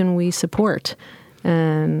 who can we support?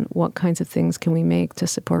 And what kinds of things can we make to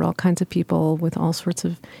support all kinds of people with all sorts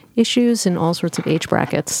of issues and all sorts of age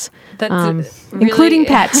brackets, including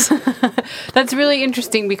pets. That's really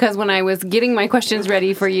interesting because when I was getting my questions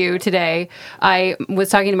ready for you today, I was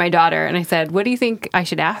talking to my daughter and I said, what do you think I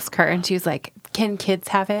should ask her? And she was like, can kids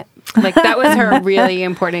have it? Like that was her really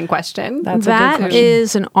important question. That's a good That question.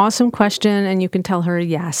 is an awesome question, and you can tell her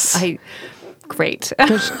yes. Great.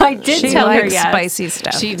 I did She tell her likes yes. spicy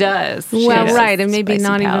stuff. She does. Well, She does. right, and maybe Spicy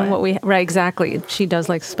not palate. even what we right exactly. She does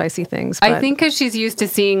like spicy things. But I think because she's used to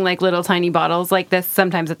seeing like little tiny bottles like this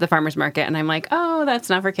sometimes at the farmer's market. And I'm like, oh, that's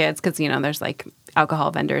not for kids because, there's like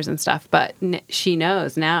alcohol vendors and stuff. But she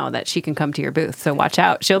knows now that she can come to your booth. So watch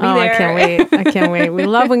out. She'll be there. I can't wait. I can't wait. We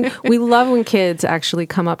love when kids actually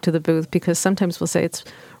come up to the booth, because sometimes we'll say it's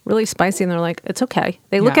really spicy and they're like, it's okay.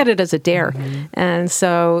 They look Yeah. at it as a dare. And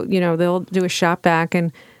so, they'll do a shot back,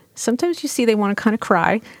 and sometimes you see they want to kind of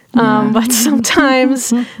cry. But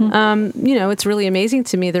sometimes, it's really amazing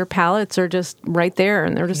to me. Their palates are just right there,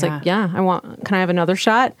 and they're just like, can I have another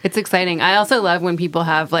shot? It's exciting. I also love when people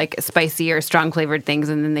have like spicy or strong flavored things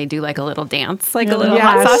and then they do like a little dance, like a little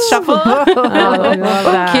hot Yes. sauce shuffle. I love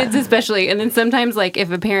that. Kids especially. And then sometimes like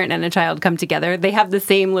if a parent and a child come together, they have the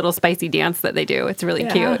same little spicy dance that they do. It's really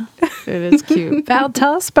cute. It is cute. Val,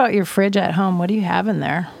 tell us about your fridge at home. What do you have in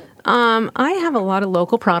there? I have a lot of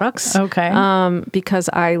local products. Okay. Because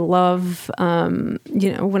I love,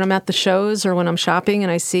 when I'm at the shows or when I'm shopping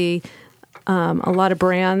and I see a lot of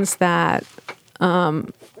brands that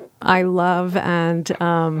I love, and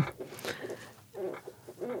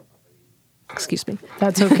excuse me.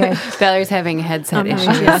 That's okay. Valerie's having headset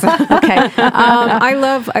issues. Okay. I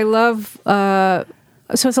love.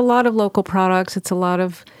 So it's a lot of local products. It's a lot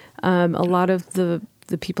of the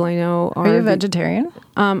people I know are. Are you a vegetarian?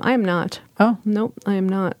 I am not. Oh. Nope, I am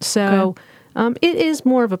not. So It is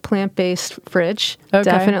more of a plant-based fridge,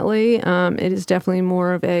 definitely. It is definitely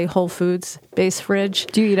more of a Whole Foods-based fridge.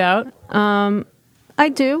 Do you eat out? I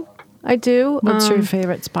do. What's your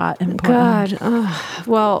favorite spot in Portland?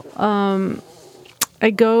 I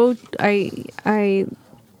go. I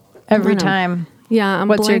Every time. Yeah,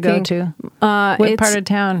 What's your blanking. go-to? What part of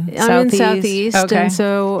town? I'm in Southeast, Okay. and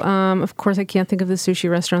so of course I can't think of the sushi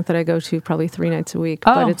restaurant that I go to probably 3 nights a week.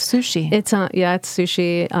 Oh, but it's sushi. It's it's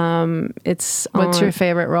sushi. It's What's your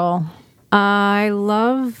favorite roll? I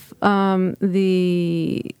love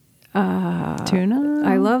the Tuna?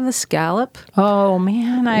 I love the scallop. Oh,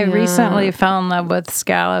 man. I recently fell in love with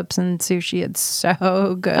scallops and sushi. It's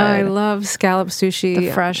so good. I love scallop sushi.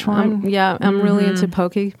 The fresh one? I'm really into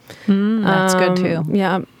poke. That's good, too.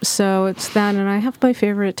 Yeah, so it's that, and I have my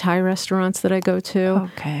favorite Thai restaurants that I go to.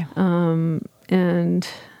 Okay. And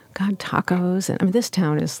God, tacos. And I mean, this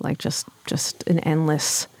town is like just an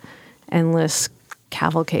endless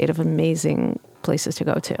cavalcade of amazing places to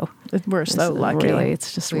go to. We're so lucky. Really,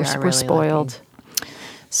 it's just we're really spoiled. lucky.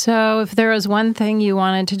 So if there was one thing you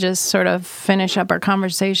wanted to just sort of finish up our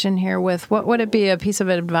conversation here with, what would it be? A piece of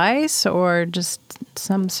advice or just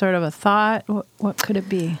some sort of a thought? What could it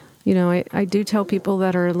be? You know, I do tell people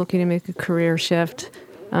that are looking to make a career shift,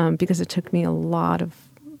 because it took me a lot of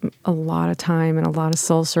time and a lot of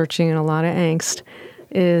soul searching and a lot of angst,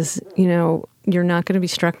 is, you know, you're not going to be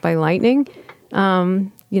struck by lightning.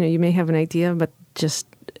 You know, you may have an idea, but just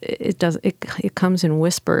it comes in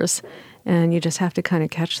whispers, and you just have to kind of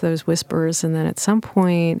catch those whispers, and then at some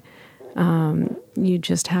point, you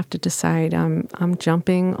just have to decide, I'm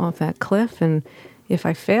jumping off that cliff, and if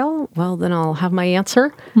I fail, well, then I'll have my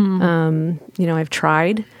answer. You know, I've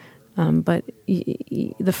tried, but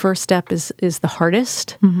the first step is the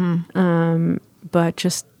hardest. But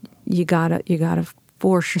just you gotta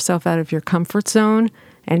force yourself out of your comfort zone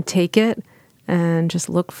and take it. And just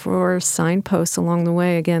look for signposts along the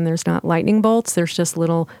way. Again, there's not lightning bolts. There's just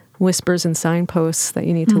little whispers and signposts that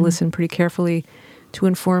you need to listen pretty carefully to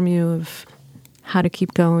inform you of how to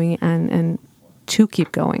keep going and to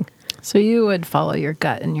keep going. So you would follow your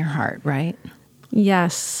gut and your heart, right?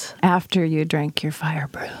 Yes. After you drank your fire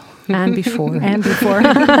brew. And before. And before.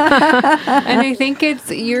 And I think it's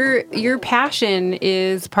your passion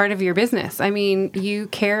is part of your business. I mean, you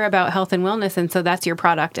care about health and wellness, and so that's your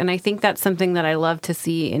product. And I think that's something that I love to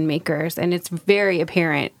see in makers, and it's very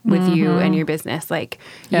apparent with you and your business. Like,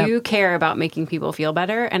 you care about making people feel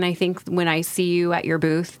better, and I think when I see you at your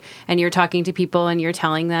booth and you're talking to people and you're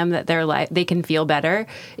telling them that they can feel better,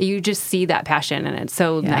 you just see that passion, and it's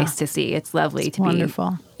so nice to see. It's lovely to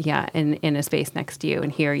wonderful. be in a space next to you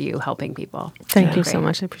and hear you helping people. Thank you so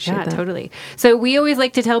much. I appreciate that. Yeah, totally. So we always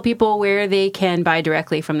like to tell people where they can buy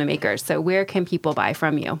directly from the makers. So where can people buy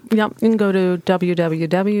from you? Yep. You can go to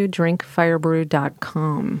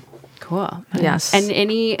www.drinkfirebrew.com. Cool. Yes. And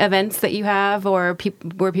any events that you have or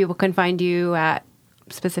where people can find you at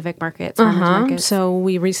specific markets, farmers markets? So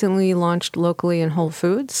we recently launched locally in Whole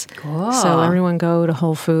Foods. Cool. So everyone go to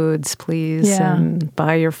Whole Foods, please, and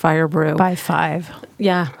buy your fire brew. By 5.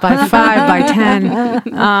 Yeah, by 5, by 10.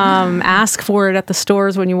 Ask for it at the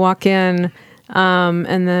stores when you walk in.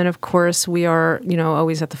 And then, of course, we are,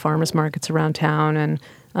 always at the farmers markets around town. And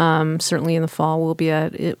certainly in the fall, we'll be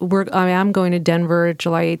I'm going to Denver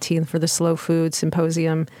July 18th for the Slow Food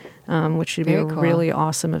Symposium, which should be Very cool. really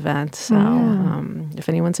awesome event. So if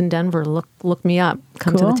anyone's in Denver, look me up.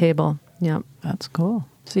 Come to the table. Yep. That's cool.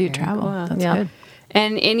 So you travel. cool. That's Yep. good.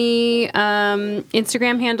 And any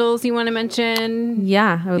Instagram handles you want to mention?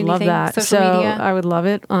 Yeah, I would love Anything? that. Social media? I would love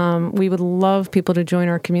it. We would love people to join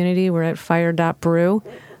our community. We're at fire.brew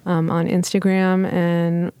on Instagram,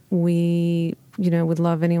 and we, would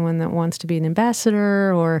love anyone that wants to be an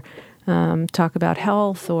ambassador or talk about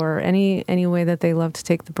health or any way that they love to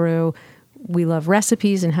take the brew. We love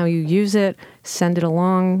recipes and how you use it. Send it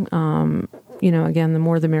along. Again, the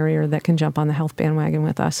more the merrier that can jump on the health bandwagon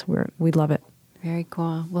with us. We'd love it. Very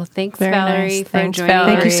cool. Well, thanks, Very Valerie, nice. for Thanks, joining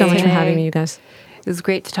Valerie. us. Thank you so much for today. having me, you guys. It was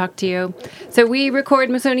great to talk to you. So we record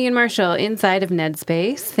Missoni and Marshall inside of Ned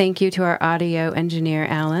Space. Thank you to our audio engineer,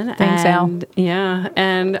 Alan. Thanks, Al. Yeah,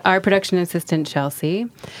 and our production assistant, Chelsea.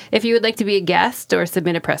 If you would like to be a guest or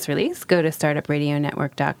submit a press release, go to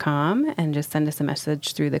startupradionetwork.com and just send us a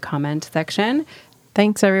message through the comment section.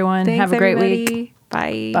 Thanks, everyone. Thanks, Have a great everybody. week.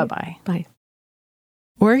 Bye. Bye-bye. Bye.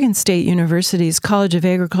 Oregon State University's College of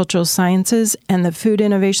Agricultural Sciences and the Food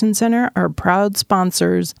Innovation Center are proud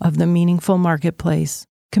sponsors of the Meaningful Marketplace,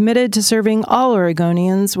 committed to serving all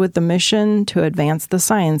Oregonians with the mission to advance the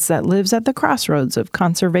science that lives at the crossroads of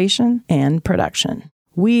conservation and production.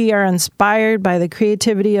 We are inspired by the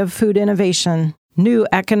creativity of food innovation new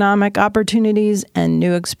economic opportunities, and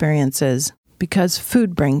new experiences, because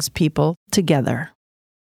food brings people together.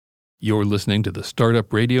 You're listening to the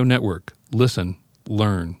Startup Radio Network. Listen,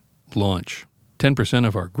 learn, launch. 10%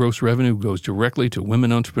 of our gross revenue goes directly to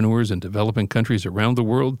women entrepreneurs in developing countries around the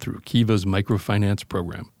world through Kiva's microfinance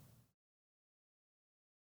program.